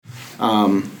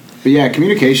But yeah,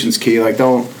 communication's key. Like,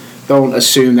 don't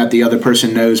assume that the other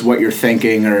person knows what you're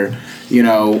thinking or, you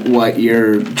know, what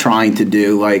you're trying to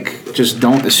do. Like, just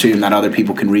don't assume that other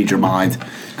people can read your mind,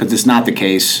 because it's not the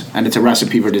case, and it's a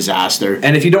recipe for disaster.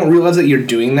 And if you don't realize that you're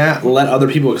doing that, let other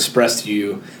people express to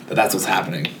you that that's what's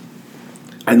happening.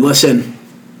 And listen.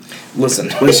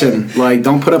 Like,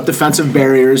 don't put up defensive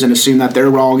barriers and assume that they're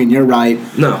wrong and you're right.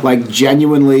 No. Like,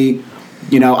 genuinely,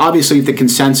 you know, obviously if the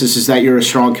consensus is that you're a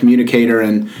strong communicator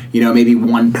and, you know, maybe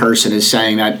one person is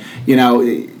saying that, you know,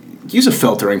 use a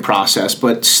filtering process,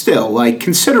 but still, like,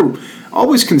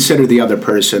 always consider the other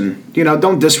person. You know,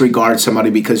 don't disregard somebody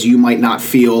because you might not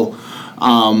feel,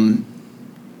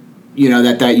 you know,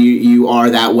 that you are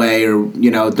that way, or,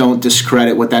 you know, don't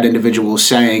discredit what that individual is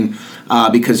saying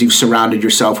because you've surrounded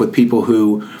yourself with people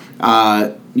who,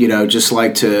 you know, just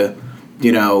like to,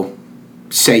 you know,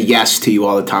 say yes to you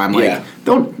all the time. Like,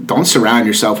 don't surround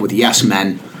yourself with yes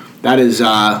men. That is,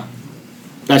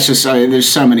 that's just, there's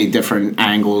so many different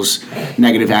angles,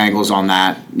 negative angles on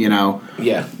that, you know.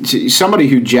 Yeah. Somebody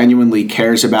who genuinely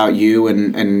cares about you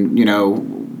and you know,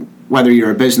 whether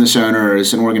you're a business owner or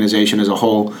as an organization as a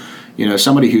whole, you know,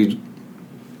 somebody who,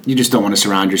 you just don't want to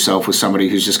surround yourself with somebody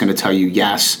who's just going to tell you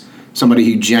yes. Somebody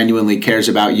who genuinely cares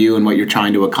about you and what you're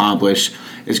trying to accomplish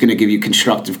is going to give you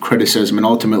constructive criticism, and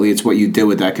ultimately it's what you do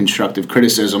with that constructive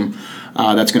criticism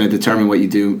that's going to determine what you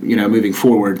do, you know, moving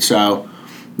forward. So,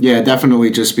 yeah,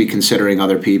 definitely just be considering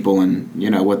other people and, you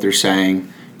know, what they're saying.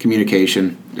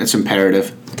 Communication, it's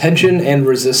imperative. Tension and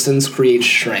resistance create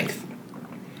strength.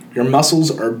 Your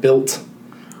muscles are built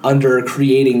under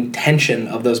creating tension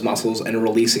of those muscles and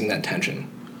releasing that tension.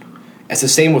 It's the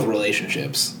same with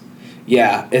relationships.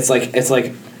 Yeah, it's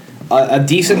like a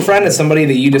decent friend is somebody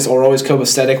that you just are always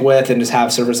copacetic with and just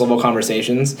have surface level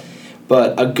conversations.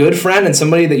 But a good friend and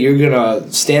somebody that you're going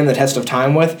to stand the test of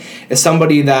time with is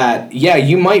somebody that, yeah,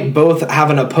 you might both have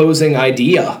an opposing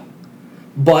idea.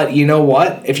 But you know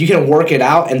what? If you can work it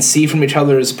out and see from each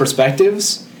other's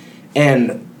perspectives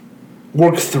and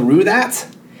work through that,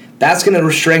 that's going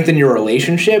to strengthen your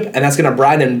relationship, and that's going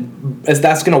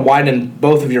to widen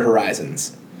both of your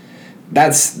horizons.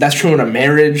 That's true in a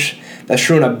marriage. That's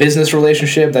true in a business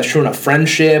relationship. That's true in a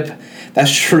friendship.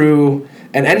 That's true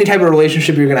in any type of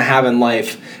relationship you're going to have in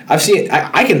life. I've seen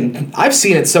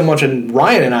it so much in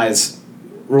Ryan and I's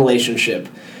relationship.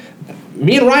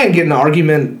 Me and Ryan get in an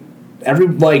argument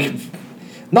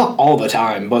not all the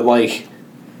time, but like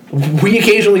we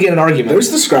occasionally get in an argument. There's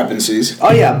discrepancies.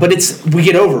 Oh yeah, but we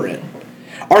get over it.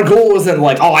 Our goal wasn't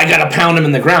like, oh, I gotta pound him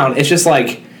in the ground. It's just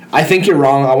like, I think you're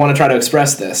wrong. I want to try to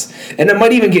express this, and it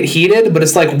might even get heated. But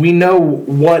it's like we know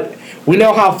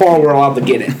how far we're allowed to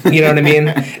get it. You know what I mean?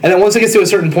 And then once it gets to a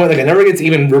certain point, like it never gets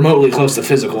even remotely close to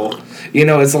physical. You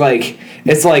know, it's like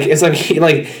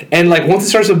and like once it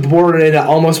starts to border into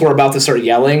almost we're about to start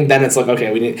yelling, then it's like, okay,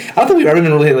 I don't think we've ever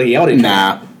been really like yelled at each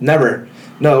other. Never.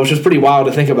 No, which is pretty wild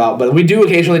to think about. But we do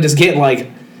occasionally just get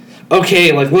like,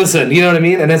 okay, like listen, you know what I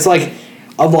mean? And it's like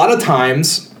a lot of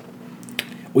times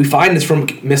we find it's from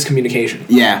miscommunication.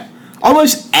 Yeah.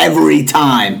 Almost every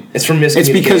time. It's from miscommunication. It's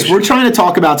because we're trying to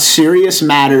talk about serious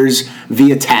matters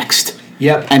via text.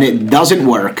 Yep. And it doesn't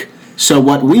work. So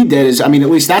what we did is, I mean, at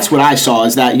least that's what I saw,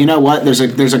 is that, you know what, there's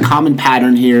a common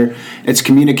pattern here. It's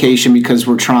communication, because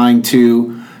we're trying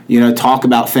to, you know, talk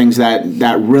about things that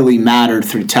really matter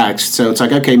through text. So it's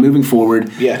like, okay, moving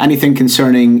forward, anything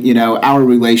concerning, you know, our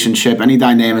relationship, any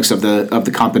dynamics of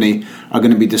the company are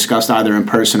going to be discussed either in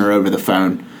person or over the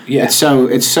phone. Yeah.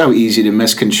 It's so easy to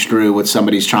misconstrue what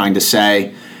somebody's trying to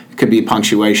say. It could be a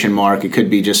punctuation mark. It could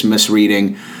be just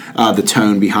misreading the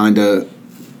tone behind a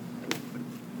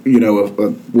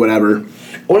whatever.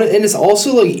 Well, and it's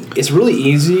also like it's really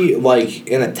easy, like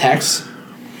in a text,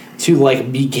 to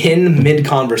like begin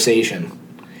mid-conversation,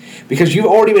 because you've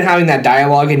already been having that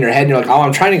dialogue in your head. And you're like, oh,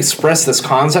 I'm trying to express this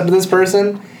concept to this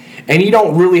person, and you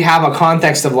don't really have a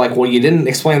context of like, well, you didn't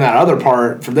explain that other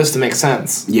part for this to make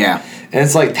sense. Yeah. And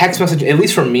it's like text message, at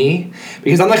least for me,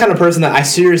 because I'm the kind of person that I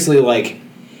seriously like,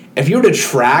 if you were to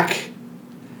track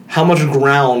how much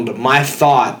ground my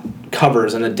thought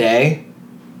covers in a day,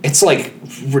 it's like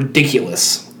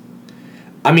ridiculous.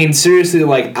 I mean, seriously,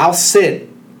 like I'll sit.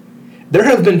 There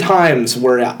have been times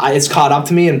where it's caught up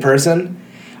to me in person.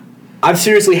 I've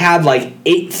seriously had like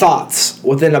 8 thoughts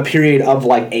within a period of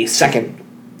like a second,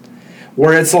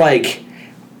 where it's like,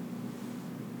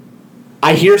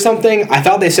 I hear something, I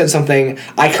thought they said something,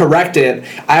 I correct it,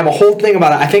 I have a whole thing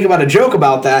about it, I think about a joke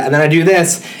about that, and then I do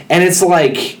this, and it's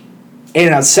like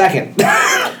in a second.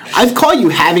 I've caught you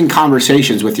having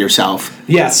conversations with yourself.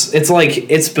 Yes, it's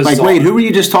bizarre. Like, wait, who were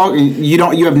you just talking?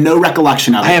 You have no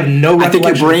recollection of it. I have no recollection. I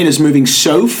think your brain is moving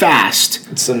so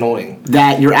fast. It's annoying.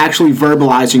 That you're actually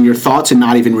verbalizing your thoughts and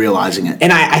not even realizing it.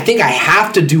 And I think I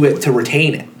have to do it to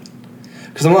retain it.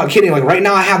 Because I'm not kidding. Like, right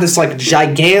now I have this, like,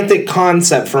 gigantic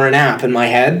concept for an app in my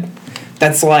head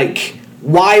that's, like,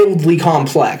 wildly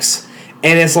complex.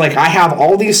 And it's like I have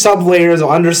all these sub-layers of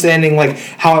understanding, like,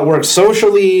 how it works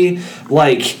socially,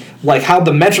 like how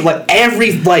the metric, like,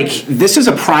 every, like... This is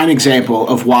a prime example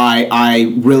of why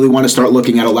I really want to start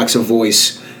looking at Alexa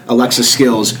Voice, Alexa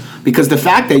Skills, because the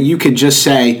fact that you could just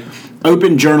say,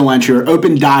 open journal entry or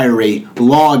open diary,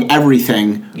 log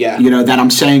everything, that I'm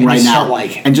saying right now,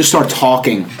 and just start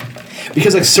talking.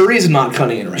 Because, like, Siri's not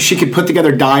cutting it right. She could put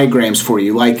together diagrams for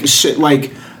you,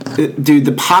 dude,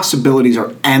 the possibilities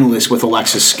are endless with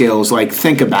Alexa Skills. Like,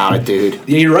 think about it, dude.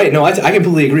 Yeah, you're right. No, I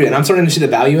completely agree. And I'm starting to see the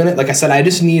value in it. Like I said, I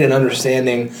just need an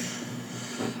understanding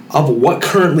of what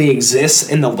currently exists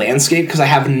in the landscape because I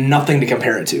have nothing to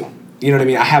compare it to. You know what I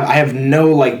mean? I have no,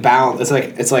 like, balance.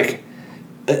 It's like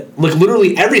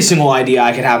literally every single idea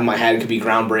I could have in my head could be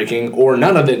groundbreaking, or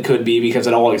none of it could be because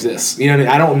it all exists. You know what I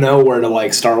mean? I don't know where to,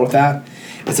 like, start with that.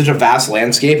 It's such a vast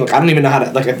landscape. Like, I don't even know how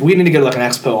to, like, if we need to get, like, an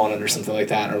expo on it or something like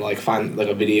that, or, like, find, like,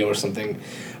 a video or something.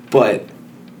 But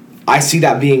I see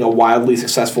that being a wildly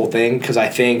successful thing because I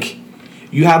think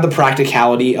you have the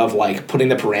practicality of, like, putting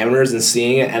the parameters and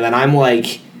seeing it, and then I'm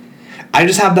like, I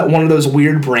just have that one of those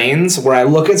weird brains where I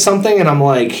look at something and I'm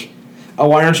like, oh,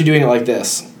 why aren't you doing it like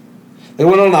this? They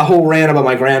went on that whole rant about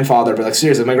my grandfather, but, like,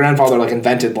 seriously, my grandfather, like,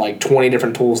 invented, like, 20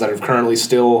 different tools that are currently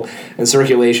still in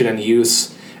circulation and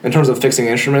use. In terms of fixing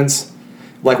instruments,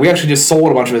 like, we actually just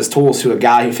sold a bunch of his tools to a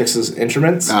guy who fixes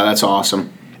instruments. Oh, that's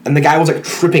awesome. And the guy was, like,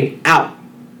 tripping out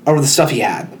over the stuff he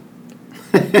had.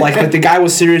 like the guy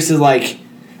was seriously like,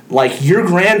 your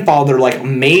grandfather, like,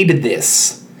 made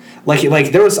this.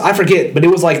 Like there was, I forget, but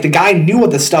it was like the guy knew what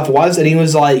this stuff was, and he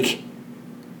was like,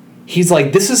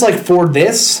 this is, like, for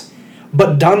this,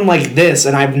 but done like this,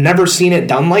 and I've never seen it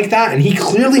done like that, and he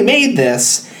clearly made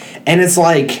this, and it's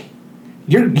like...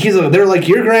 he wasn't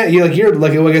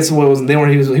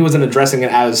addressing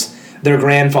it as their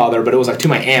grandfather, but it was, like, to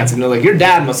my aunts, and they're like, your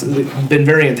dad must have been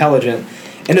very intelligent.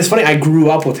 And it's funny, I grew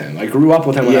up with him when I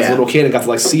was a little kid and got to,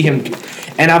 like, see him,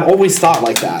 and I've always thought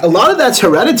like that. A lot of that's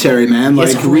hereditary, man. Like,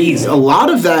 it's crazy. A lot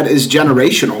of that is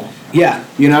generational. Yeah.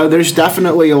 There's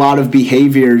definitely a lot of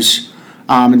behaviors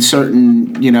and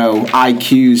certain,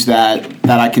 IQs that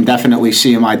I can definitely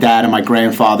see in my dad and my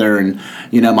grandfather and,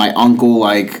 my uncle.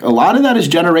 Like, a lot of that is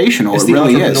generational. It's it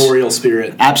really is. The entrepreneurial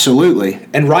spirit. Absolutely.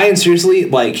 And Ryan, seriously,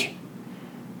 like,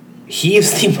 he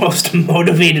is the most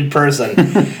motivated person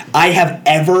I have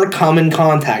ever come in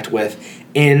contact with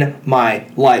in my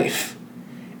life.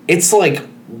 It's, like,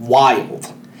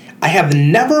 wild. I have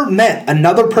never met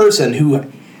another person who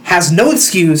has no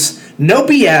excuse, no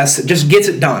BS, just gets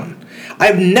it done.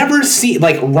 I've never seen,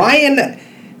 like, Ryan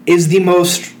is the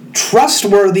most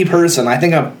trustworthy person I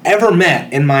think I've ever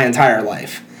met in my entire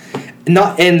life.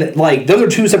 Those are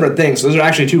two separate things. Those are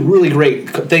actually two really great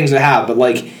things to have, but,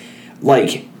 like,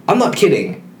 I'm not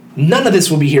kidding. None of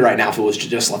this would be here right now if it was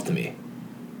just left to me.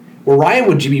 Where Ryan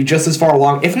would be just as far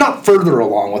along, if not further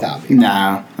along without me.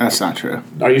 No, that's not true.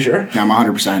 Are you sure? No, I'm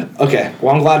 100%. Okay,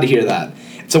 well, I'm glad to hear that.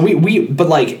 So but,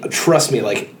 like, trust me,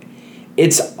 like,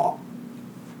 it's...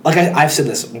 Like, I've said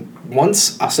this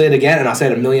once, I'll say it again, and I'll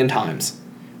say it 1,000,000 times.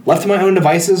 Left to my own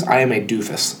devices, I am a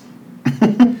doofus.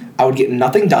 I would get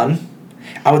nothing done.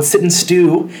 I would sit and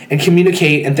stew and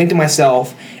communicate and think to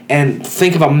myself and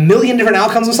think of 1,000,000 different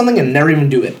outcomes of something and never even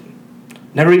do it.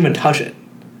 Never even touch it.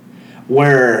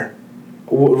 Where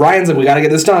Ryan's like, we got to get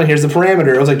this done, here's the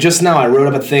parameter. It was like, just now I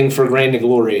wrote up a thing for Grain to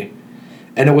Glory.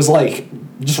 And it was like...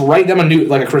 just write them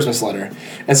a Christmas letter.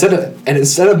 Instead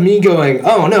of me going,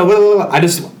 oh no, blah, blah,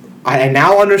 blah, I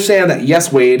now understand that,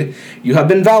 yes, Wade, you have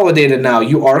been validated now.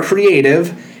 You are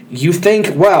creative. You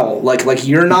think well. Like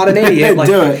you're not an idiot. Like,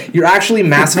 do it. You're actually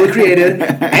massively creative.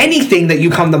 Anything that you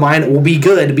come to mind will be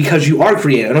good because you are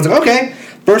creative. And I was like, okay.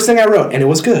 First thing I wrote, and it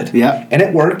was good. Yeah. And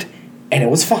it worked, and it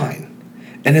was fine.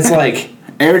 And it's like...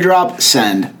 airdrop,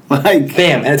 send. Like,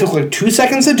 bam, and it took, like, 2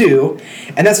 seconds to do,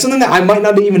 and that's something that I might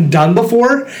not have even done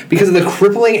before because of the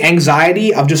crippling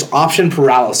anxiety of just option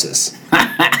paralysis.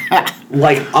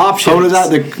 Like, options. What is that?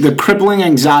 The crippling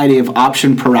anxiety of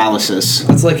option paralysis.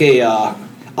 It's like a,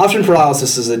 option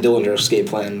paralysis is a Dillinger Escape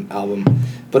Plan album,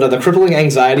 but the crippling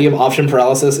anxiety of option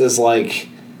paralysis is, like,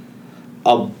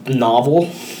 a novel,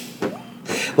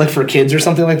 like, for kids or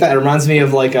something like that. It reminds me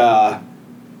of, like,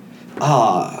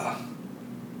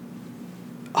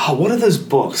 what are those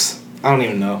books? I don't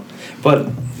even know.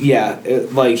 But, yeah,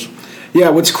 Yeah,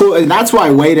 what's cool, and that's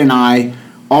why Wade and I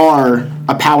are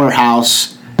a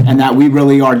powerhouse, and that we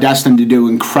really are destined to do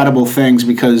incredible things,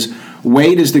 because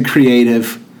Wade is the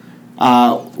creative,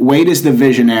 Wade is the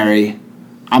visionary,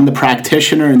 I'm the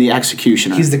practitioner and the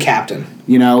executioner. He's the captain.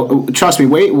 You know, trust me,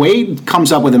 Wade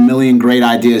comes up with a million great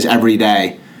ideas every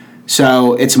day.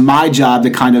 So it's my job to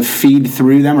kind of feed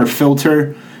through them or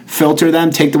filter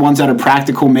them, take the ones that are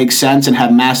practical, make sense, and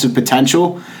have massive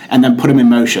potential, and then put them in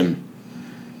motion.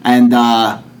 And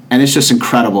it's just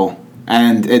incredible.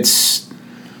 And it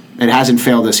hasn't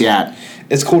failed us yet.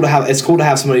 It's cool to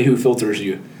have somebody who filters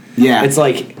you. Yeah. It's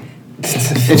like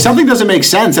if something doesn't make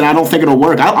sense and I don't think it'll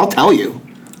work, I'll tell you.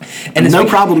 And no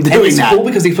problem doing that. It's cool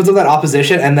because he puts up that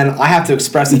opposition, and then I have to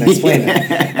express it and explain it.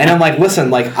 And I'm like,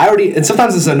 listen, like I already. And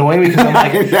sometimes it's annoying because I'm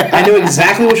like, I know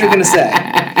exactly what you're going to say,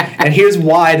 and here's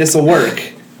why this will work.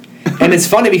 And it's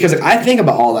funny because like, I think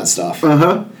about all that stuff.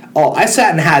 Oh, I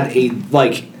sat and had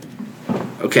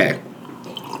okay,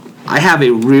 I have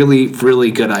a really,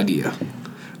 really good idea.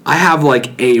 I have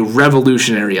like a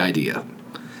revolutionary idea,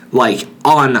 like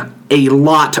on a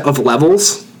lot of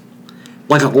levels.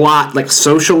 Like a lot, like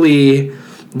socially,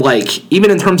 like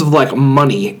even in terms of like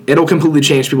money, it'll completely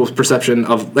change people's perception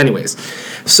of. Anyways,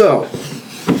 so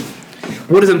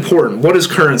what is important? What is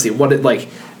currency? What it like?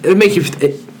 It make you.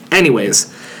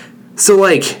 Anyways, so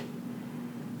like.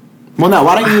 Well, no.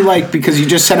 Why don't you because you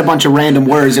just said a bunch of random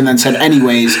words and then said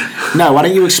anyways. No, why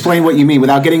don't you explain what you mean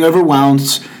without getting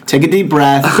overwhelmed? Take a deep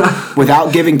breath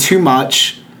without giving too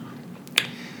much.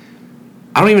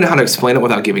 I don't even know how to explain it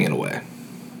without giving it away.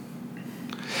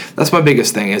 That's my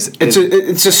biggest thing.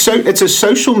 It's a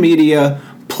social media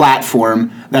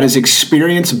platform that is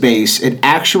experience based. It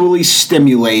actually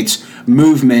stimulates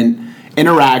movement,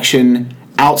 interaction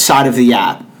outside of the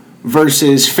app.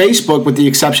 Versus Facebook, with the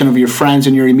exception of your friends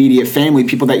and your immediate family,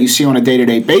 people that you see on a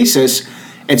day-to-day basis,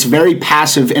 it's very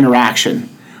passive interaction.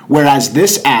 Whereas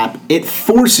this app, it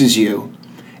forces you,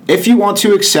 if you want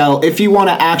to excel, if you want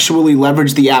to actually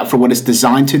leverage the app for what it's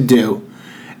designed to do.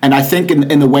 And I think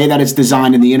in the way that it's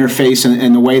designed, in the interface,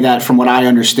 and the way that, from what I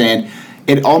understand,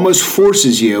 it almost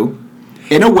forces you,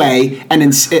 in a way, and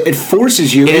it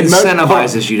forces you. It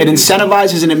incentivizes you. It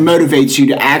incentivizes and it motivates you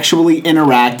to actually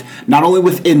interact, not only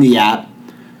within the app,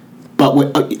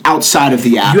 but outside of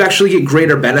the app. You actually get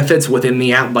greater benefits within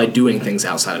the app by doing things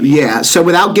outside of the app. Yeah, so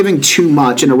without giving too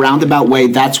much, in a roundabout way,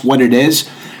 that's what it is.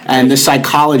 And the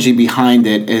psychology behind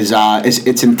it is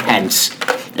it's intense.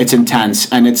 It's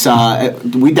intense, and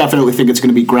we definitely think it's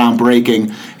going to be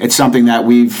groundbreaking. It's something that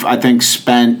we've, I think,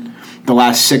 spent the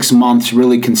last 6 months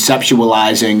really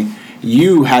conceptualizing.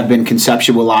 You have been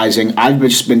conceptualizing. I've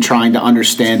just been trying to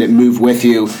understand it, move with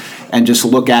you, and just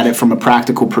look at it from a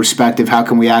practical perspective. How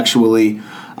can we actually,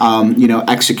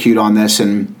 execute on this,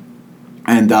 and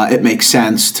it makes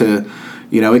sense to.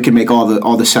 It can make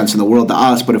all the sense in the world to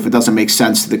us, but if it doesn't make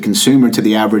sense to the consumer, to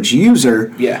the average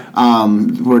user,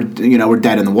 we're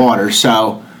dead in the water.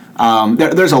 So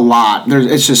there's a lot.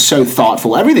 It's just so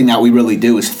thoughtful. Everything that we really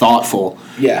do is thoughtful.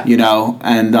 Yeah.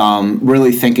 And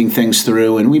really thinking things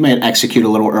through. And we may execute a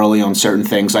little early on certain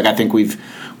things. Like I think we've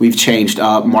changed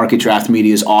Market Draft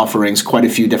Media's offerings quite a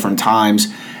few different times.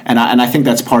 And I think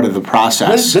that's part of the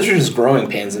process. Those are just growing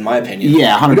pains, in my opinion.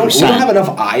 Yeah, 100%. We don't have enough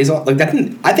eyes on that.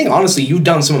 I think honestly, you've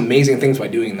done some amazing things by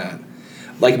doing that.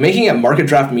 Like making it Market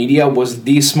Draft Media was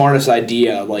the smartest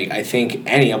idea. I think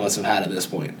any of us have had at this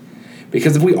point,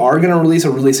 because if we are going to release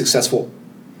a really successful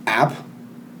app,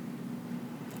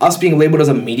 us being labeled as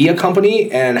a media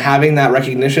company and having that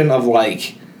recognition of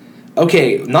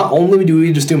okay, not only do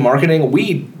we just do marketing,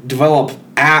 we develop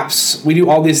apps, we do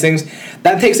all these things.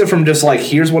 That takes it from just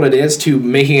here's what it is to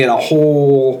making it a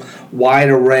whole wide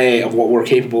array of what we're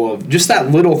capable of. Just that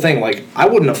little thing, I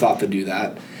wouldn't have thought to do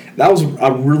that. That was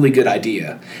a really good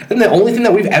idea. And the only thing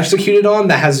that we've executed on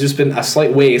that has just been a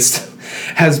slight waste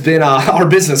has been our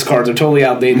business cards are totally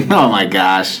outdated. Oh my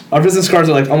gosh. Our business cards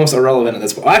are almost irrelevant at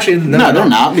this point. Actually, no, they're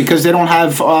not, because they don't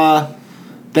have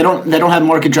they don't have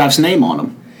Market Draft's name on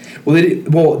them.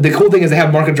 Well, the cool thing is they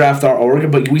have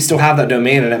marketdraft.org, but we still have that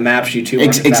domain, and it maps you to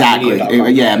exactly.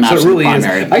 Yeah, it maps so it really is.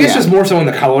 I guess just more so in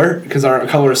the color, because our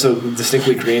color is so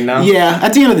distinctly green now. Yeah,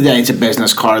 at the end of the day, it's a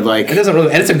business card. It doesn't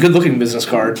really, and it's a good-looking business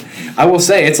card. I will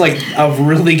say it's a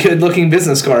really good-looking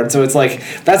business card. So it's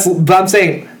that's. But I'm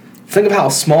saying, think of how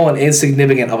small and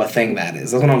insignificant of a thing that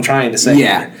is. That's what I'm trying to say.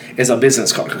 Yeah, here, is a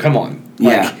business card. Come on.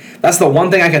 Yeah. That's the one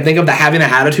thing I can think of, that having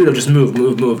that attitude of just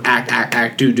move,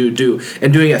 act, do,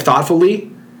 and doing it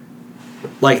thoughtfully.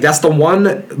 Like, that's the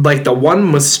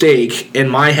one mistake in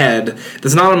my head.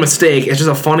 That's not a mistake. It's just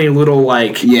a funny little,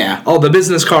 like, oh, the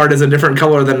business card is a different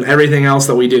color than everything else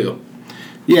that we do.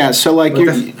 Yeah, so, like,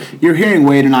 you're hearing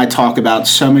Wade and I talk about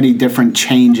so many different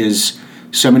changes,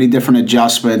 so many different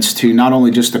adjustments to not only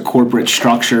just the corporate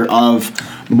structure of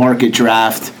Market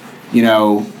Draft, you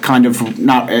know, kind of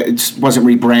it wasn't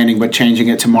rebranding, but changing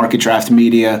it to Market Draft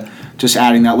Media, just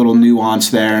adding that little nuance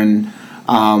there, and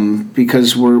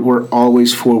because we're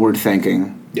always forward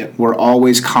thinking. Yep. We're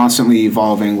always constantly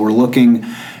evolving. We're looking,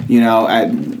 you know,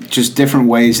 at just different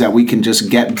ways that we can just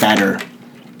get better,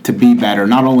 to be better,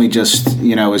 not only just,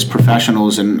 you know, as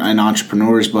professionals and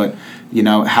entrepreneurs, but, you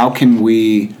know, how can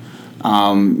we,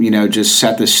 you know, just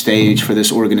set the stage for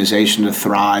this organization to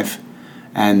thrive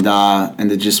and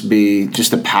to just be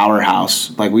just a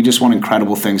powerhouse. Like, we just want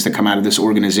incredible things to come out of this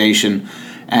organization.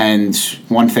 And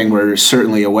one thing we're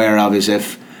certainly aware of is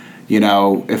if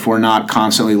we're not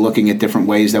constantly looking at different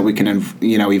ways that we can,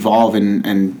 you know, evolve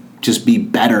and just be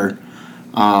better,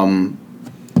 we're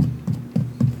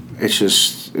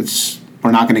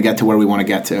not going to get to where we want to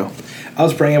get to. I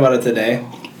was praying about it today,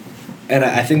 and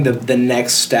I think the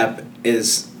next step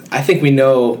is, I think we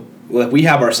know, like, we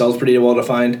have ourselves pretty well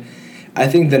defined. I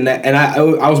think I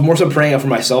was more so praying it for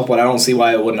myself, but I don't see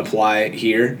why it wouldn't apply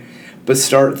here. But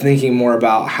start thinking more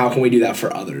about how can we do that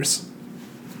for others.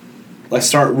 Like,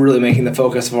 start really making the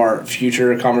focus of our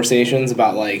future conversations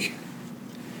about, like,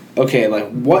 okay, like,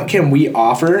 what can we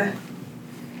offer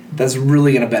that's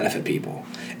really going to benefit people?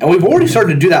 And we've already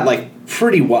started to do that, like,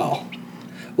 pretty well.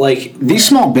 Like, these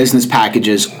small business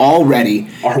packages already,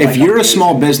 if you're a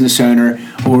small business owner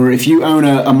or if you own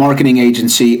a marketing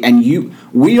agency, and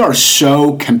we are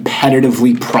so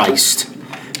competitively priced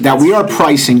that we are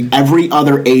pricing every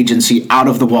other agency out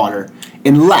of the water,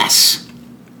 unless,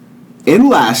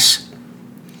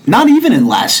 not even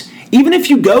unless, even if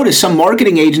you go to some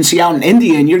marketing agency out in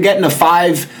India and you're getting a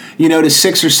 5, to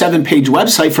 6 or 7 page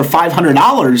website for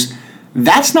 $500,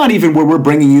 that's not even where we're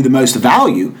bringing you the most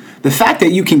value. The fact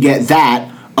that you can get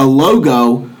that, a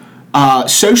logo,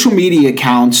 social media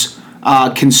accounts,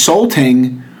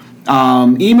 consulting,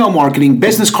 email marketing,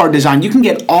 business card design, you can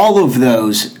get all of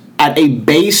those at a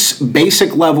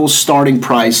basic level starting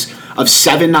price of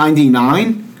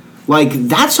 $7.99. Like,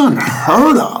 that's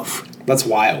unheard of. That's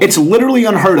wild. It's literally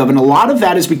unheard of, and a lot of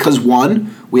that is because,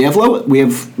 one, we have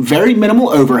very minimal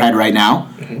overhead right now,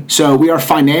 so we are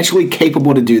financially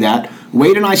capable to do that.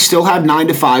 Wade and I still have 9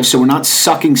 to 5, so we're not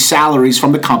sucking salaries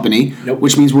from the company,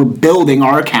 which means we're building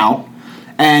our account.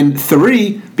 And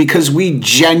 3, because we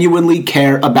genuinely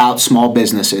care about small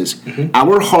businesses.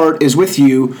 Our heart is with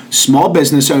you, small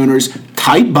business owners,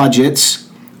 tight budgets,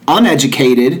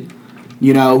 uneducated,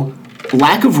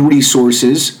 lack of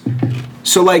resources.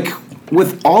 So, like,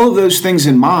 with all of those things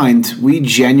in mind, we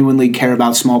genuinely care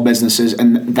about small businesses,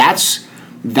 and that's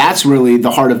really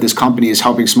the heart of this company, is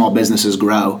helping small businesses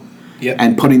grow. Yep.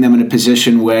 And putting them in a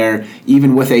position where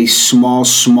even with a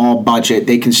small budget,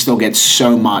 they can still get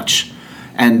so much.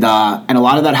 And a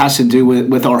lot of that has to do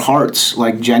with our hearts,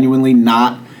 like genuinely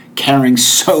not caring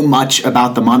so much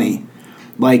about the money.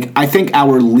 Like, I think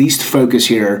our least focus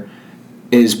here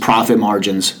is profit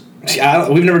margins.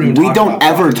 We've never even We don't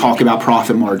ever talk about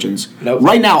profit margins. Nope.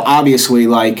 Right now, obviously,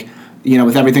 like,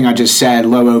 with everything I just said,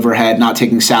 low overhead, not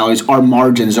taking salaries, our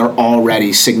margins are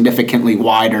already significantly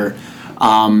wider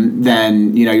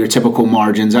than your typical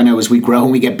margins. I know as we grow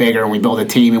and we get bigger and we build a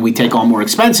team and we take on more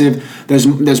expensive,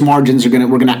 those margins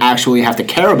we're gonna actually have to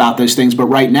care about those things. But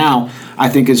right now, I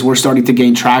think as we're starting to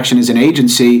gain traction as an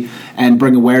agency and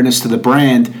bring awareness to the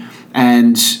brand,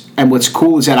 and what's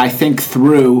cool is that I think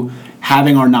through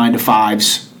having our 9 to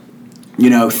 5s,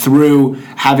 through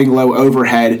having low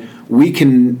overhead, we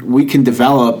can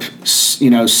develop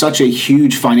such a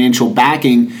huge financial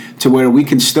backing to where we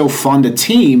can still fund a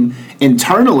team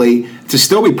internally to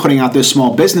still be putting out those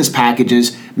small business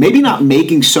packages, maybe not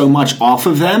making so much off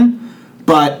of them,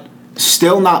 but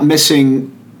still not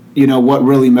missing what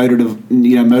really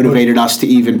motivated us to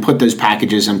even put those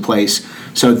packages in place.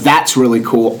 So that's really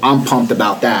cool. I'm pumped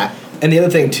about that. And the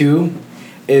other thing too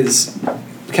is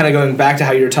kind of going back to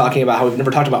how you were talking about how we've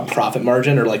never talked about profit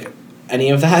margin or like any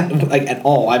of that, like, at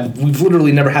all. We've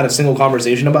literally never had a single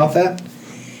conversation about that.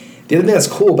 The other thing that's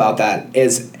cool about that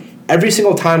is every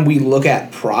single time we look at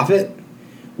profit,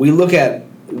 we look at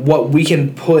what we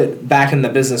can put back in the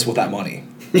business with that money.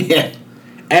 Yeah.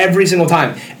 Every single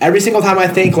time. Every single time I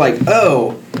think, like,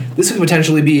 oh, this could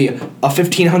potentially be a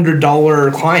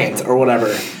 $1,500 client or whatever,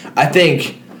 I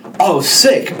think, oh,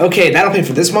 sick. Okay, that'll pay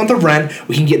for this month of rent.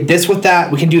 We can get this with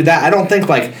that. We can do that. I don't think,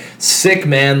 like, sick,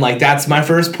 man. Like, that's my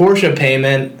first Porsche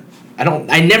payment.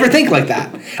 I never think like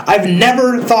that. I've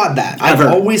never thought that. Ever.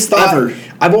 I've always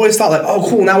thought like, oh,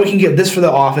 cool, now we can get this for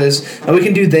the office, now we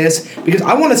can do this, because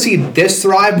I want to see this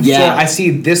thrive before I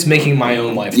see this making my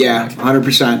own life thrive.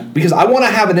 100%. Because I want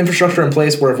to have an infrastructure in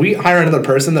place where if we hire another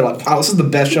person, they're like, wow, this is the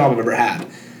best job I've ever had.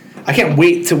 I can't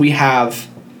wait till we have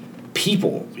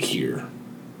people here.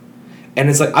 And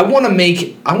it's like, I want to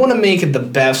make it the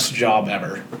best job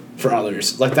ever for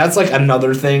others. Like, that's like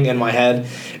another thing in my head,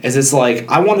 is it's like,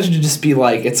 I want it to just be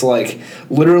like, it's like,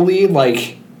 literally,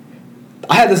 like,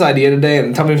 I had this idea today,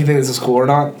 and tell me if you think this is cool or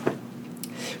not.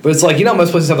 But it's like, you know,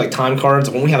 most places have like time cards.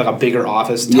 When we have like a bigger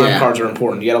office, time cards are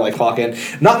important. You gotta like clock in.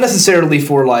 Not necessarily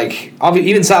for like,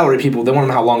 even salary people, they want to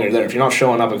know how long you're there. If you're not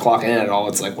showing up and clocking in at all,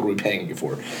 it's like, what are we paying you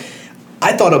for?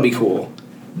 I thought it'd be cool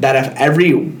that if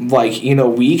every, like, you know,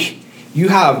 week you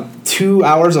have 2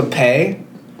 hours of pay,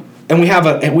 and we have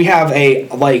a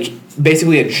like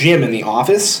basically a gym in the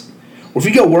office. Or if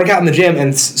you go work out in the gym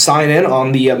and sign in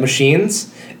on the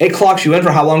machines, it clocks you in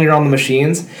for how long you're on the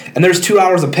machines, and there's 2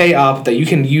 hours of pay up that you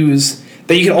can use,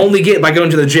 that you can only get by going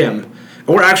to the gym. And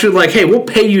we're actually like, hey, we'll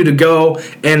pay you to go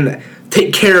and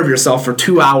take care of yourself for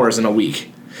 2 hours in a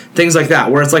week. Things like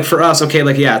that, where it's like, for us, okay,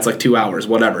 like, yeah, it's like 2 hours,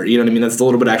 whatever. You know what I mean? That's a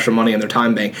little bit extra money in their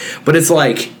time bank. But it's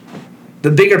like,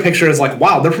 the bigger picture is like,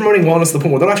 wow, they're promoting wellness to the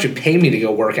point where they'll actually pay me to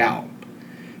go work out.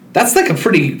 That's like a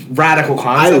pretty radical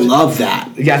concept. I love that.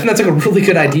 Yeah, I think that's like a really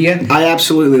good idea. I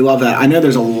absolutely love that. I know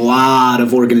there's a lot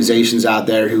of organizations out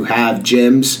there who have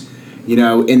gyms, you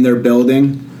know, in their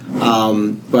building,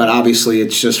 but obviously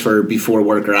it's just for before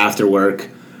work or after work.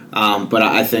 But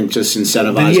I think just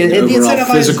incentivizing overall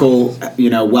physical, you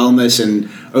know, wellness and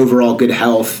overall good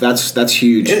health, that's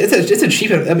huge. It's a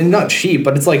cheap, I mean, not cheap,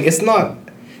 but it's like, it's not,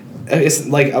 it's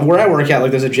like where I work at,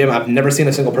 like, there's a gym. I've never seen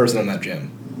a single person in that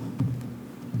gym.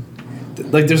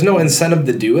 Like, there's no incentive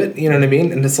to do it, you know what I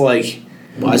mean? And it's like,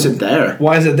 why is it there?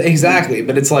 Why is it exactly?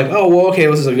 But it's like, oh, well, okay,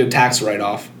 this is a good tax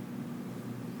write-off.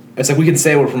 It's like, we can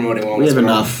say we're promoting wellness. We have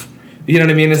enough. You know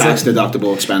what I mean? It's tax like,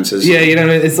 deductible expenses. Yeah, you know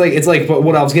what I mean? It's like, but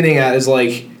what I was getting at is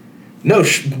like, no,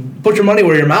 put your money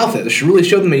where your mouth is. Really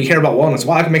show them that you care about wellness.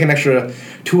 Well, I can make an extra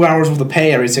 2 hours worth of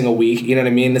pay every single week. You know what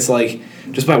I mean? It's like,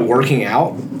 just by working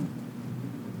out.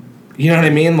 You know what I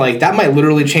mean? Like, that might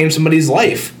literally change somebody's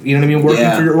life. You know what I mean? Working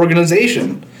for your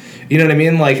organization. You know what I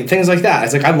mean? Like, things like that.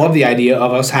 It's like, I love the idea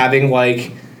of us having,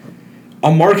 like, a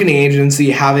marketing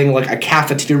agency having, like, a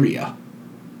cafeteria.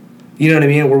 You know what I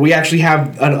mean? Where we actually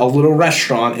have a little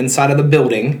restaurant inside of the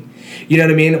building. You know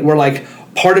what I mean? Where, like,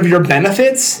 part of your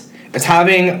benefits is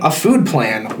having a food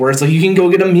plan where it's like you can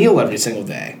go get a meal every single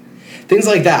day. Things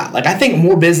like that. Like, I think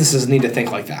more businesses need to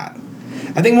think like that.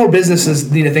 I think more businesses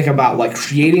need to think about, like,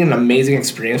 creating an amazing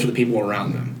experience for the people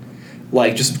around them.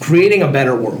 Like, just creating a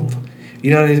better world.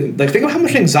 You know, like, think of how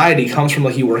much anxiety comes from,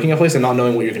 like, you working at a place and not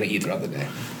knowing what you're going to eat throughout the day.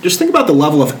 Just think about the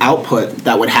level of output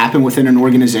that would happen within an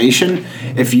organization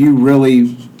if you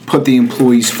really put the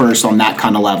employees first on that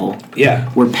kind of level. Yeah.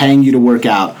 We're paying you to work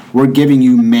out. We're giving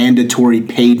you mandatory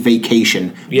paid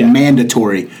vacation. Yeah.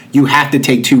 Mandatory. You have to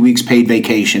take 2 weeks paid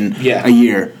vacation a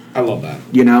year. I love that.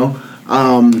 You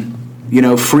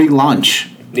know, free lunch.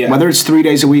 Yeah. Whether it's 3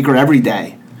 days a week or every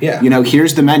day. Yeah. You know,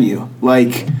 here's the menu.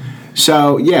 Like,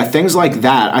 so, yeah, things like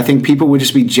that. I think people would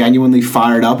just be genuinely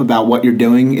fired up about what you're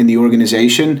doing in the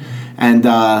organization. And,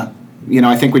 you know,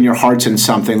 I think when your heart's in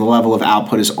something, the level of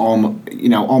output is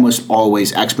almost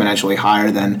always exponentially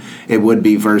higher than it would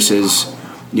be versus,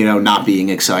 you know, not being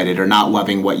excited or not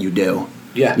loving what you do.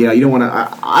 Yeah. You know, you don't want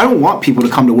to. I don't want people to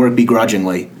come to work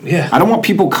begrudgingly. Yeah. I don't want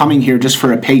people coming here just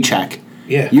for a paycheck.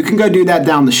 Yeah. You can go do that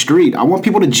down the street. I want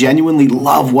people to genuinely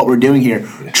love what we're doing here,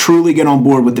 truly get on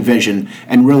board with the vision,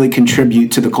 and really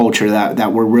contribute to the culture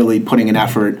that we're really putting an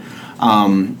effort,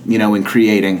 you know, in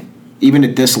creating. Even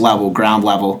at this level, ground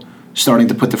level, starting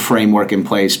to put the framework in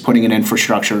place, putting an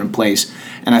infrastructure in place.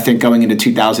 And I think going into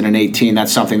 2018,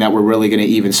 that's something that we're really going to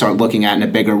even start looking at in a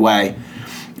bigger way.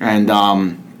 And,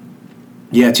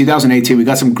 2018, we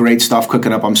got some great stuff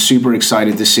cooking up. I'm super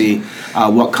excited to see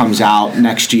what comes out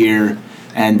next year.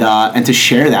 And to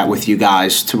share that with you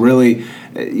guys, to really,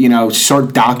 you know, start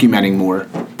documenting more.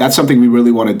 That's something we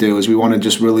really want to do, is we want to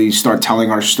just really start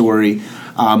telling our story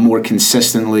more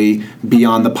consistently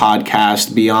beyond the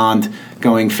podcast, beyond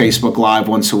going Facebook Live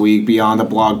once a week, beyond the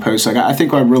blog post. Like, I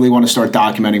think I really want to start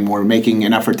documenting more, making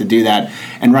an effort to do that.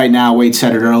 And right now, Wade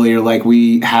said it earlier, like,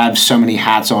 we have so many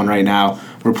hats on right now.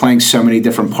 We're playing so many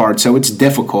different parts, so it's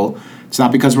difficult. It's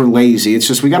not because we're lazy. It's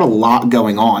just we got a lot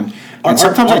going on. And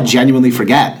sometimes I genuinely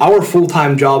forget. Our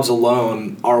full-time jobs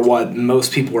alone are what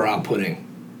most people are outputting.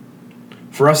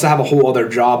 For us to have a whole other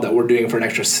job that we're doing for an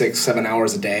extra 6-7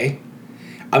 hours a day,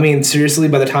 I mean, seriously,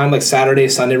 by the time like Saturday,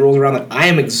 Sunday rolls around, like I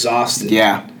am exhausted.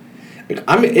 Yeah. Like,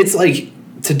 it's like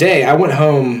today I went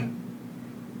home.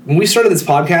 When we started this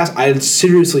podcast, I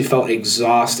seriously felt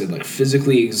exhausted, like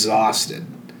physically exhausted.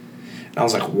 And I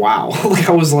was like, wow. Like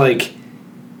I was like,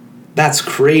 that's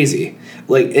crazy.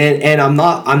 Like and I'm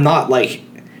not like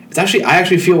I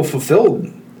actually feel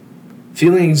fulfilled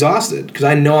feeling exhausted because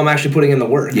I know I'm actually putting in the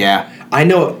work. Yeah. I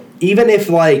know even if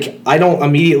like I don't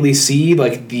immediately see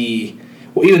like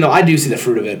even though I do see the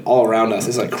fruit of it all around us,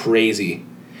 it's like crazy.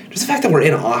 Just the fact that we're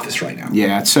in an office right now.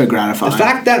 Yeah, it's so gratifying. The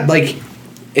fact that like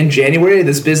in January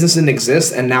this business didn't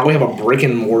exist and now we have a brick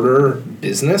and mortar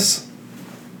business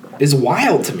is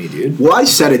wild to me, dude. Well, I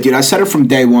said it, dude. I said it from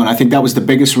day one. I think that was the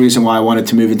biggest reason why I wanted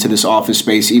to move into this office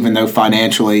space, even though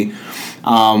financially,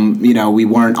 we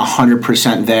weren't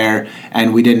 100% there,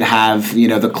 and we didn't have,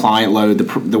 the client load,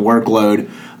 the workload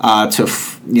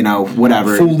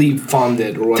whatever. Fully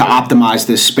funded or whatever. To optimize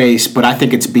this space. But I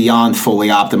think it's beyond fully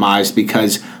optimized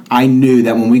because I knew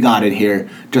that when we got in here,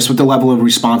 just with the level of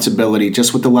responsibility,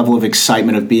 just with the level of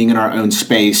excitement of being in our own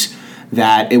space,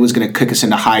 that it was going to kick us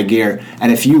into high gear.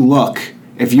 And if you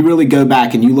really go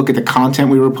back and you look at the content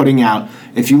we were putting out,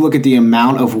 if you look at the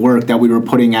amount of work that we were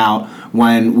putting out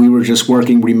when we were just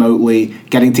working remotely,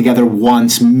 getting together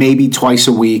once, maybe twice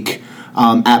a week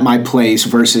at my place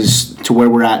versus to where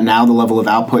we're at now, the level of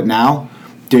output now,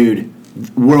 dude,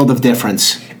 world of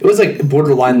difference. It was like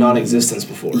borderline non-existence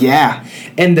before. Yeah.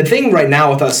 And the thing right now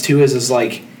with us too is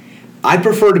like, I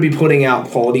prefer to be putting out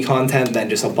quality content than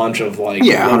just a bunch of like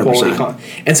quality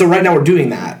content. And so right now we're doing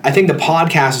that. I think the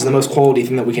podcast is the most quality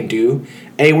thing that we can do.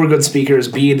 A, we're good speakers.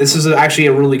 B, this is actually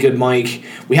a really good mic.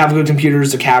 We have good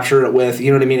computers to capture it with. You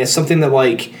know what I mean? It's something that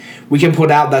like we can put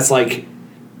out that's like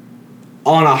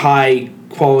on a high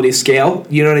quality scale.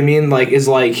 You know what I mean? Like is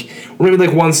like we're maybe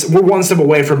like we're one step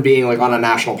away from being like on a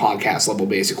national podcast level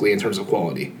basically in terms of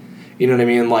quality. You know what I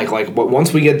mean? Like but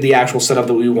once we get the actual setup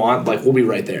that we want, like we'll be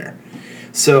right there.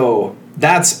 So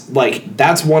that's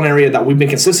one area that we've been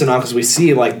consistent on because we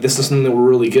see like this is something that we're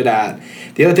really good at.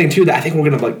 The other thing too that I think we're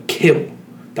gonna like kill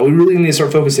that we really need to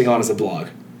start focusing on is the blog.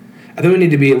 I think we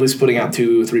need to be at least putting out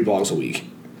 2-3 blogs a week,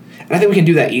 and I think we can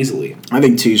do that easily. I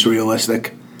think 2 is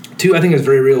realistic. 2 I think is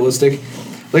very realistic.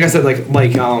 Like I said, like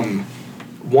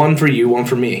 1 for you, 1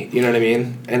 for me. You know what I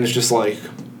mean? And it's just like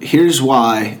here's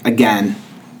why again,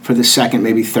 for the second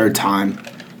maybe third time,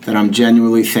 that I'm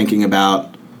genuinely thinking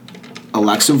about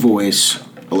Alexa voice,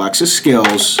 Alexa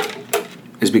skills,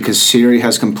 is because Siri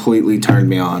has completely turned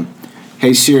me on.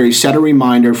 Hey Siri, set a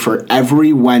reminder for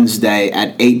every Wednesday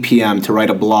at 8 p.m. to write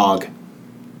a blog.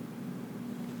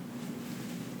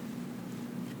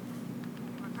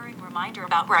 Recurring reminder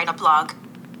about write a blog.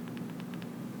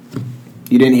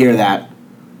 You didn't hear that.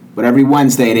 But every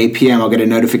Wednesday at 8 p.m. I'll get a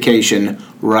notification,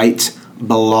 write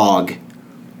blog.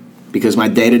 Because my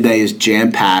day-to-day is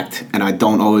jam-packed and I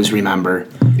don't always remember.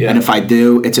 Yeah. And if I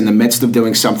do, it's in the midst of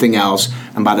doing something else.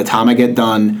 And by the time I get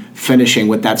done finishing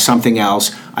with that something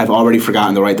else, I've already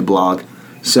forgotten to write the blog.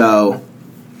 So,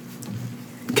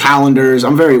 calendars,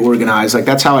 I'm very organized. Like,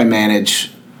 that's how I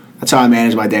manage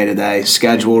my day-to-day.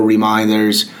 Schedule,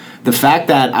 reminders. The fact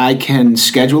that I can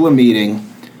schedule a meeting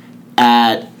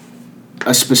at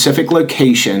a specific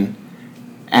location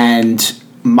and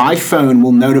my phone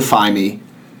will notify me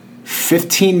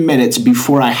 15 minutes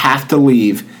before I have to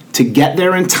leave to get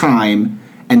there in time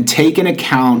and take into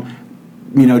account,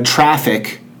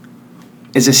 traffic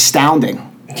is astounding.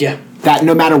 Yeah. That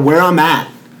no matter where I'm at,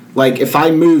 like if I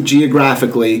move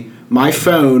geographically, my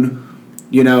phone,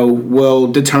 will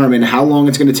determine how long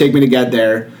it's going to take me to get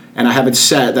there, and I have it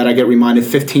set that I get reminded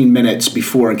 15 minutes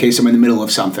before in case I'm in the middle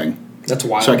of something. That's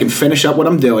wild. So I can finish up what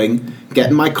I'm doing,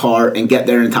 get in my car, and get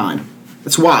there in time.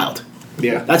 That's wild.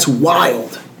 Yeah. That's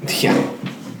wild. Yeah.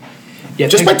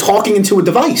 Just by talking into a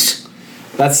device.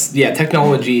 That's,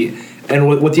 technology. And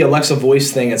with the Alexa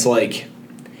voice thing, it's like,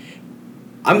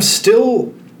 I see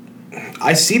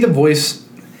the voice.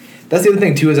 That's the other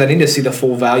thing, too, is I need to see the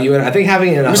full value in it. I think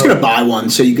having it in I'm just going to buy one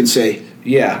so you can see.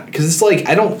 Yeah, because it's like,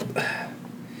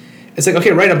 it's like,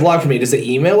 okay, write a blog for me. Does it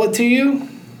email it to you?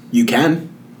 You can.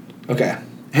 Okay.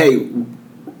 Hey,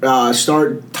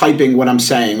 start typing what I'm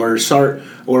saying,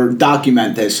 or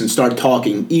document this and start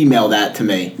talking. Email that to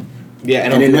me. Yeah,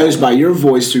 and it knows by your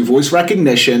voice through voice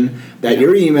recognition that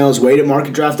your email is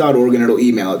wade@marketdraft.org and it'll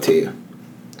email it to you.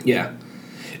 Yeah,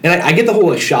 and I get the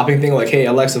whole shopping thing, hey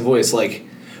Alexa voice,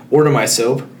 order my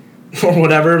soap or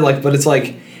whatever. But it's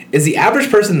is the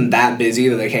average person that busy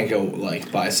that they can't go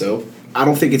buy soap? I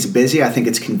don't think it's busy. I think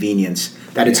it's convenience.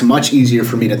 That it's much easier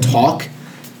for me to talk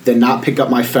than not pick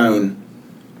up my phone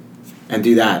and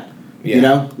do that.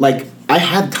 Yeah. I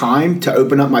had time to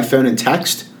open up my phone and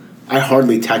text. I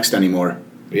hardly text anymore.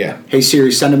 Yeah. Hey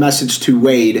Siri, send a message to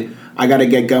Wade. I got to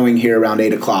get going here around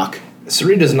 8 o'clock.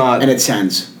 Siri does not. And it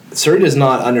sends. Siri does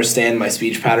not understand my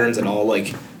speech patterns at all.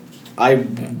 Like, I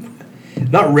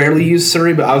not rarely use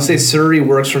Siri, but I would say Siri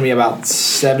works for me about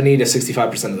 70 to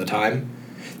 65% of the time.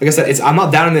 Like I said, I'm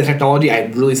not down in the technology. I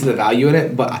really see the value in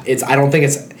it, but I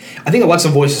think Alexa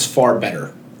Voice is far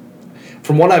better.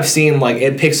 From what I've seen, like,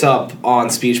 it picks up on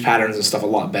speech patterns and stuff a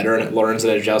lot better, and it learns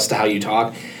and adjusts to how you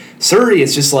talk. Siri,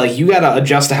 it's just like, you gotta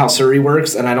adjust to how Siri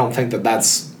works, and I don't think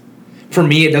that's, for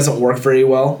me, it doesn't work very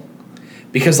well.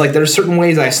 Because, like, there's certain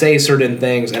ways I say certain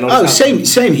things. And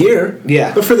same here.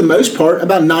 Yeah. But for the most part,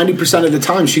 about 90% of the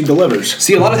time, she delivers.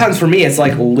 See, a lot of times for me, it's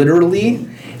like, literally,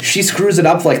 she screws it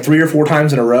up like 3 or 4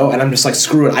 times in a row, and I'm just like,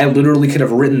 screw it. I literally could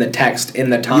have written the text in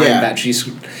the time that she's...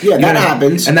 Yeah, that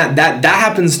happens. And that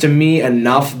happens to me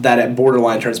enough that it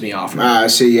borderline turns me off.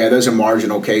 See, yeah, those are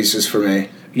marginal cases for me.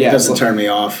 Yeah, it doesn't turn me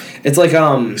off. It's like...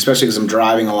 especially because I'm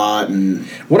driving a lot and...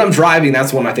 When I'm driving,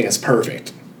 that's when I think it's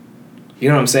perfect. You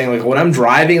know what I'm saying? Like, when I'm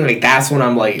driving, like, that's when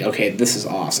I'm like, okay, this is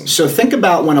awesome. So think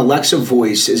about when Alexa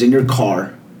Voice is in your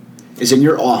car, is in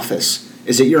your office,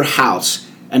 is at your house,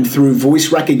 and through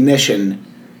voice recognition,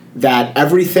 that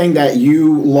everything that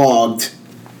you logged,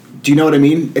 do you know what I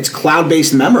mean? It's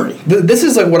cloud-based memory. This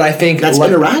is like what I think... That's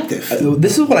interactive.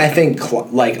 This is what I think,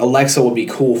 like, Alexa would be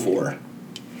cool for.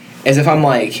 Is if I'm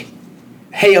like,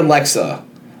 hey, Alexa,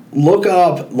 look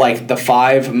up, like, the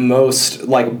 5 most,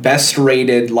 like,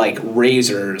 best-rated, like,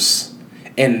 razors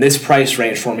in this price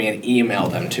range for me and email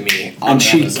them to me on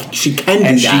Amazon. She can do that.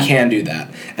 And she can do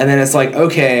that. And then it's like,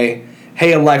 okay,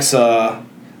 hey, Alexa,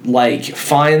 like,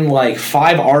 find, like,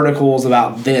 5 articles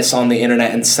about this on the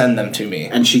internet and send them to me.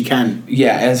 And she can.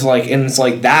 Yeah, and it's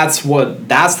like that's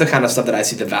the kind of stuff that I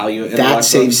see the value in. That Alexa.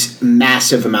 saves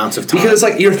massive amounts of time. Because it's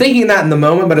like, you're thinking that in the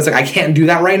moment, but it's like, I can't do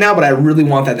that right now, but I really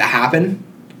want that to happen.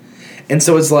 And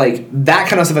so it's like, that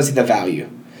kind of stuff I see the value.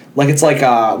 Like, it's like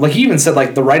you even said,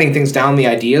 like, the writing things down, the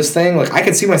ideas thing. Like, I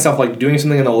could see myself, like, doing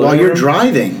something in the living room. While you're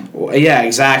driving. Yeah,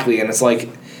 exactly. And it's like,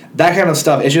 that kind of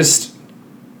stuff, it's just...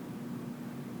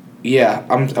 Yeah,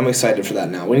 I'm excited for that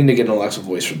now. We need to get an Alexa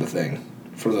Voice for the thing,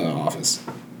 for the office.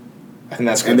 I think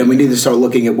that's good. And then we need to start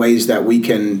looking at ways that we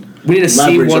can. We need to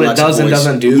see what Alexa it does Voice. and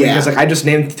doesn't do. Yeah. Because, like, I just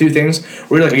named 2 things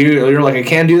where you're like, I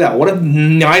can't do that. What if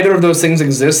neither of those things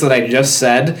exist that I just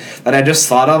said, that I just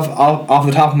thought of off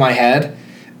the top of my head,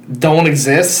 don't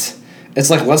exist? It's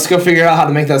like, let's go figure out how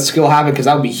to make that skill happen, because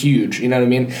that would be huge. You know what I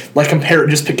mean? Like,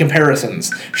 just pick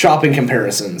comparisons, shopping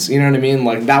comparisons. You know what I mean?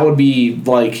 Like, that would be,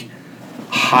 like,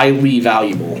 highly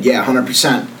valuable. Yeah,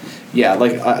 100%. Yeah,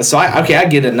 like, so I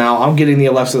get it now. I'm getting the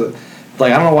Alexa.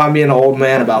 Like, I don't know why I'm being an old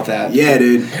man about that. Yeah,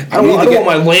 dude. I don't want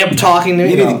my lamp talking to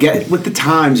me. You need to get with the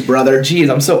times, brother.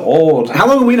 Jeez, I'm so old. How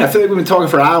long have we been? I feel like we've been talking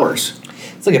for hours.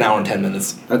 It's like an hour and 10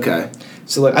 minutes. Okay.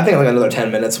 So, like, I think like another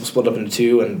 10 minutes, we'll split up into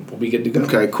 2, and we'll be good to go.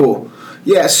 Okay, cool.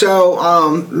 Yeah,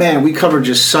 so, man, we covered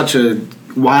just such a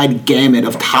wide gamut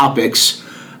of topics.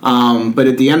 But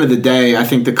at the end of the day, I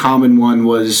think the common one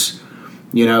was,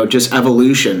 you know, just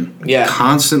evolution. Yeah.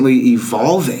 Constantly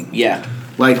evolving. Yeah.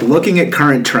 Like, looking at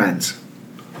current trends.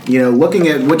 You know, looking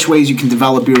at which ways you can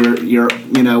develop your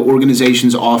you know,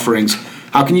 organization's offerings.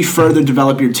 How can you further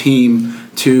develop your team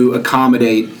to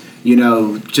accommodate, you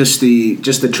know, just the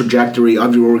trajectory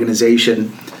of your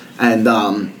organization. And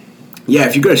yeah,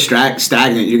 if you go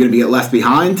stagnant, you're going to get left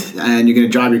behind, and you're going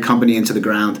to drive your company into the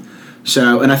ground.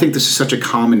 So, and I think this is such a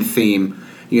common theme.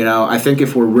 You know, I think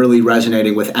if we're really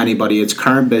resonating with anybody, it's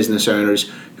current business owners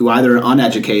who either are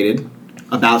uneducated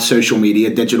about social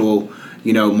media, digital,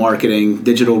 you know, marketing,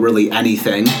 digital really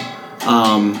anything.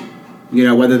 You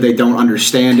know, whether they don't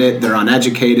understand it, they're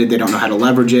uneducated, they don't know how to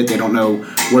leverage it, they don't know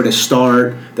where to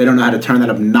start, they don't know how to turn that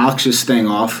obnoxious thing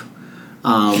off.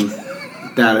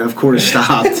 That, of course,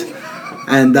 stopped.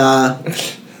 And,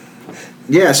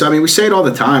 yeah, so, I mean, we say it all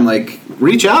the time, like,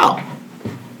 reach out.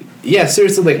 Yeah,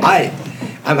 seriously, like,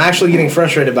 I'm actually getting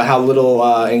frustrated by how little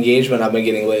engagement I've been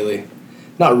getting lately.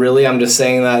 Not really, I'm just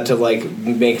saying that to, like,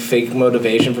 make fake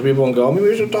motivation for people and go, maybe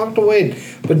we should talk to Wade.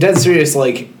 But dead serious,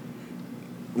 like,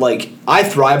 I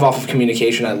thrive off of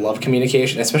communication. I love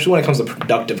communication, especially when it comes to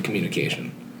productive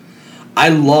communication. I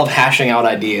love hashing out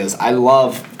ideas. I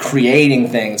love creating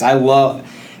things.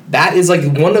 That is, like,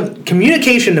 one of,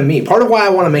 communication to me, part of why I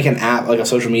want to make an app, like a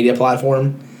social media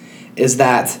platform, is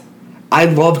that I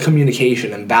love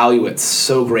communication and value it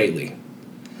so greatly.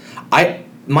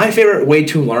 My favorite way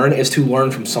to learn is to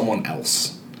learn from someone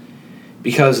else.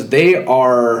 Because they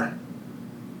are,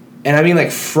 and I mean,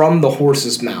 like, from the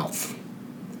horse's mouth.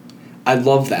 I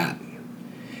love that.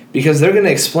 Because they're going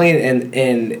to explain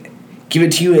and give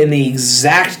it to you in the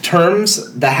exact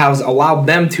terms that has allowed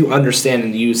them to understand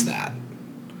and use that.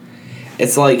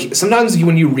 It's like sometimes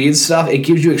when you read stuff, it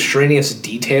gives you extraneous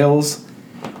details,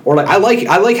 or like I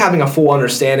like having a full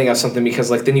understanding of something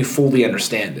because like then you fully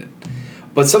understand it.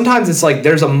 But sometimes it's like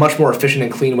there's a much more efficient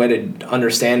and clean way to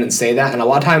understand and say that, and a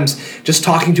lot of times just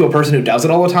talking to a person who does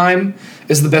it all the time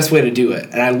is the best way to do it,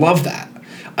 and I love that.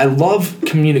 I love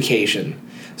communication.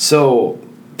 So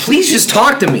please just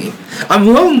talk to me. I'm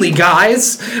lonely,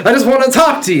 guys. I just want to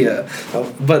talk to you.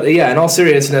 But yeah, in all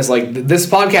seriousness, like this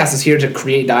podcast is here to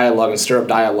create dialogue and stir up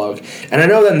dialogue. And I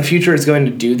know that in the future it's going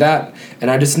to do that. And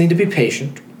I just need to be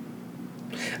patient.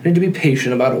 I need to be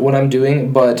patient about what I'm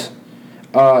doing. But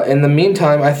in the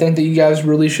meantime, I think that you guys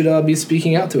really should be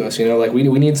speaking out to us. You know, like we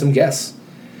need some guests.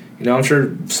 You know, I'm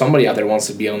sure somebody out there wants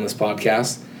to be on this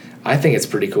podcast. I think it's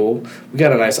pretty cool. We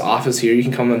got a nice office here. You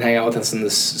can come and hang out with us in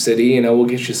this city. You know, we'll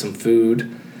get you some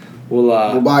food.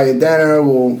 We'll buy you dinner.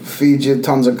 We'll feed you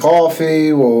tons of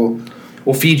coffee. We'll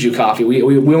feed you coffee.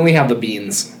 We only have the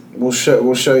beans. We'll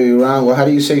show you around. Well, how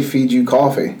do you say feed you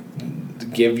coffee?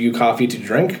 Give you coffee to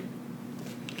drink.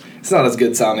 It's not as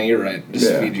good sounding. You're right.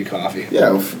 Just feed you coffee.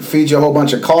 Yeah, we'll feed you a whole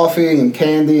bunch of coffee and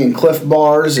candy and Cliff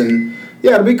Bars and.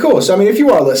 Yeah, it'll be cool. So, I mean, if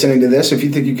you are listening to this, if you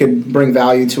think you could bring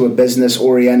value to a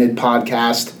business-oriented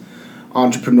podcast,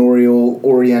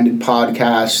 entrepreneurial-oriented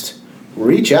podcast,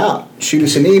 reach out. Shoot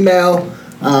us an email,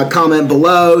 comment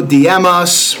below, DM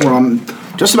us. We're on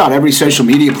just about every social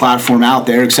media platform out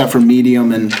there except for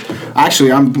Medium. And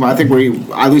actually,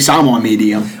 at least I'm on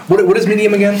Medium. What is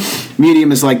Medium again?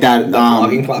 Medium is like that.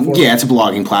 Blogging platform? Yeah, it's a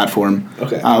blogging platform.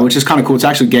 Okay. Which is kind of cool. It's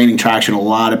actually gaining traction. A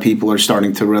lot of people are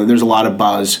starting to there's a lot of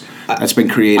buzz that's been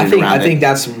created around it.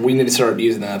 I think we need to start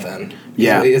using that then.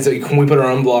 Yeah. Can we put our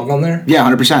own blog on there? Yeah,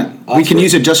 100%. We can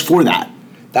use it just for that.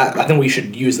 I think we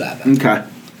should use that then. Okay.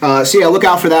 So yeah, look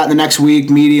out for that in the next week,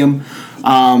 Medium.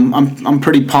 I'm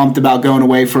pretty pumped about going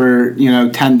away for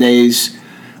 10 days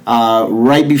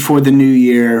right before the new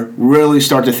year. Really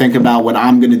start to think about what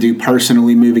I'm going to do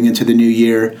personally moving into the new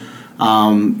year.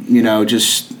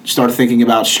 Just start thinking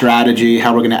about strategy,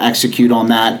 how we're going to execute on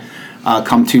that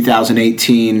come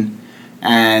 2018.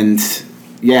 And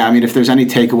yeah, I mean, if there's any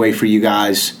takeaway for you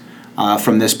guys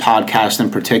from this podcast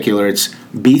in particular, it's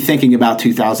be thinking about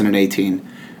 2018.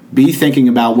 Be thinking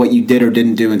about what you did or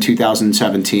didn't do in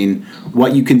 2017,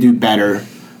 what you can do better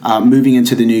moving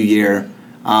into the new year.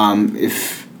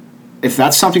 If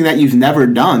that's something that you've never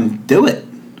done, do it.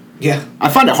 Yeah. I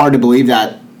find it hard to believe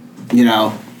that,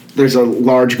 there's a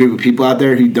large group of people out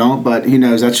there who don't, but who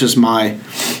knows? That's my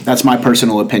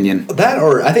personal opinion. That,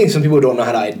 or I think some people don't know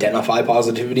how to identify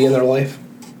positivity in their life.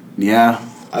 Yeah.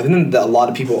 I think that a lot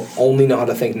of people only know how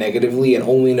to think negatively and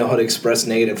only know how to express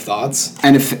negative thoughts.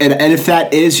 And if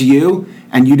that is you,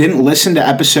 and you didn't listen to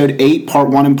episode 8, part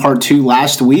 1 and part 2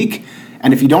 last week,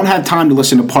 and if you don't have time to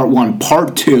listen to part 1,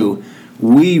 part 2,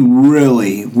 we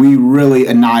really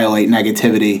annihilate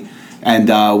negativity,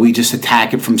 and we just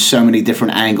attack it from so many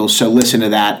different angles. So listen to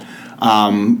that.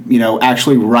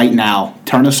 Actually right now,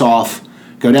 turn us off,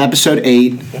 go to episode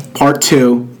 8, part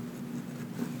 2,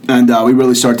 and we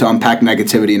really start to unpack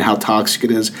negativity and how toxic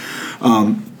it is,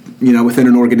 within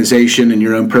an organization and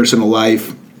your own personal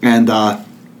life and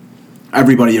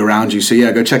everybody around you. So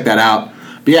yeah, go check that out.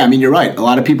 But yeah, I mean, you're right. A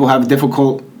lot of people have a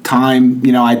difficult time,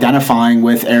 identifying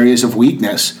with areas of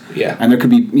weakness. Yeah. And there could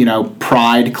be,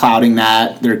 pride clouding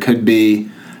that. There could be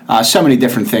so many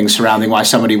different things surrounding why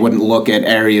somebody wouldn't look at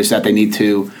areas that they need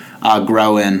to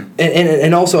grow in.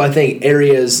 And also I think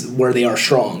areas where they are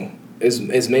strong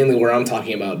is mainly where I'm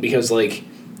talking about, because like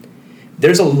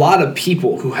there's a lot of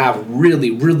people who have really,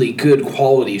 really good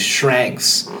qualities,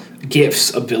 strengths,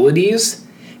 gifts, abilities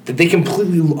that they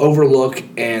completely overlook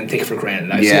and take for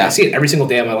granted. I see it every single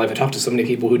day of my life. I talk to so many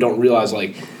people who don't realize,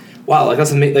 like, wow, like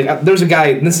that's amazing. Like, there's a guy,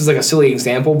 and this is like a silly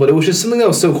example, but it was just something that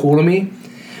was so cool to me.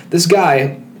 This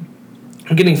guy,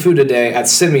 I'm getting food today at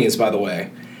Simmy's, by the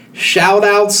way. Shout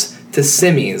outs to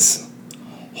Simmy's.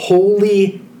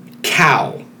 Holy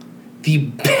cow. The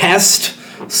best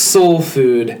soul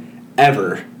food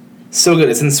ever. So good.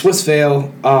 It's in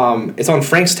Swissvale. It's on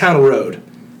Frankstown Road.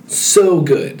 So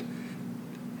good.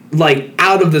 Like,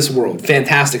 out of this world.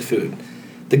 Fantastic food.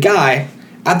 The guy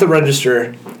at the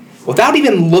register, without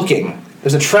even looking,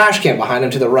 there's a trash can behind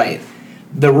him to the right.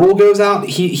 The roll goes out,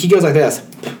 he goes like this,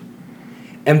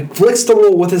 and flicks the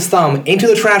roll with his thumb into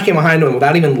the trash can behind him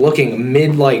without even looking,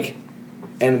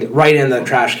 and right in the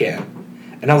trash can.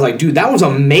 And I was like, dude, that was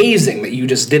amazing that you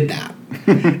just did that.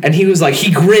 And he was like,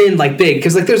 he grinned like big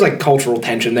because like there's like cultural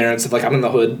tension there and stuff. Like I'm in the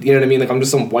hood, you know what I mean? Like I'm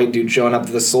just some white dude showing up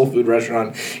to this soul food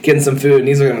restaurant getting some food, and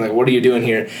he's looking like, what are you doing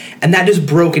here? And that just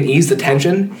broke and eased the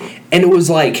tension. And it was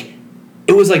like,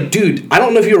 dude, I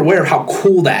don't know if you're aware of how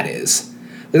cool that is.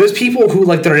 Like, there's people who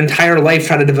like their entire life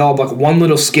try to develop like one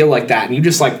little skill like that, and you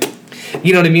just like,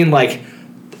 you know what I mean? Like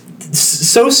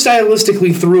so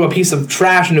stylistically threw a piece of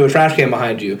trash into a trash can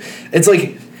behind you. It's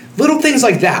like little things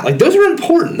like that. Like those are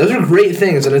important. Those are great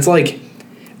things, and it's like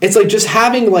just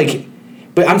having like.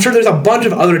 But I'm sure there's a bunch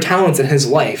of other talents in his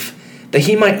life that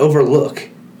he might overlook,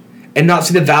 and not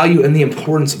see the value and the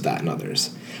importance of that in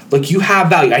others. Like, you have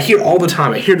value. I hear all the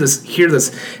time. I hear this.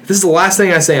 This is the last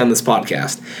thing I say on this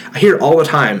podcast. I hear all the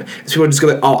time. People just go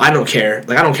like, oh, I don't care.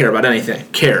 Like, I don't care about anything.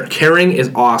 Caring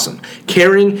is awesome.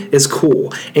 Caring is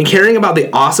cool. And caring about the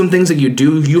awesome things that you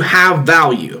do, you have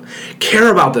value.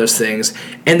 Care about those things,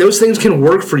 and those things can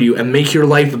work for you and make your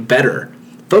life better.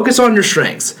 Focus on your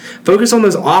strengths. Focus on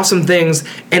those awesome things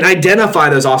and identify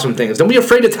those awesome things. Don't be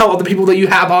afraid to tell other people that you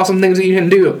have awesome things that you can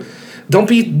do. Don't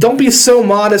be so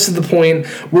modest to the point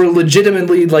where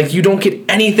legitimately like you don't get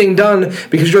anything done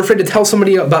because you're afraid to tell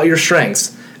somebody about your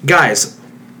strengths. Guys,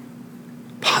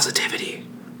 positivity.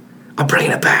 I'm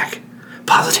bringing it back.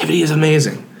 Positivity is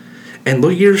amazing. And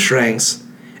look at your strengths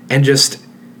and just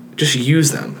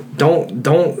use them. Don't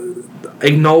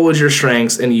acknowledge your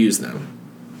strengths and use them.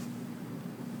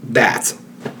 That.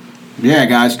 Yeah,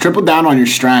 guys, triple down on your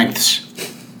strengths.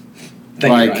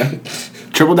 Thank you, Ryan.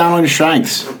 Triple down on your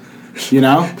strengths. You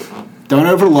know, don't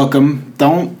overlook them.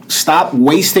 Don't stop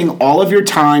wasting all of your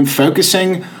time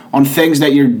focusing on things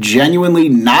that you're genuinely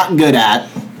not good at.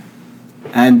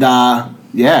 And,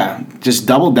 yeah, just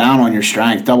double down on your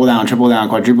strength. Double down, triple down,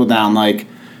 quadruple down. Like,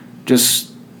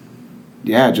 just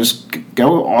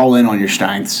go all in on your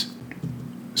strengths.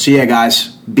 So, yeah, guys,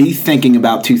 be thinking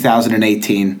about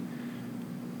 2018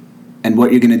 and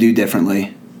what you're going to do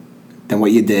differently than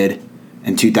what you did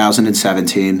in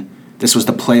 2017. This was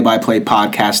the Play-by-Play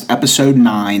Podcast, Episode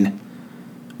 9.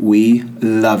 We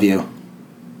love you.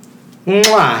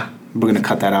 Mwah. We're going to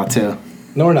cut that out, too.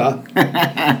 No, we're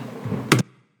not.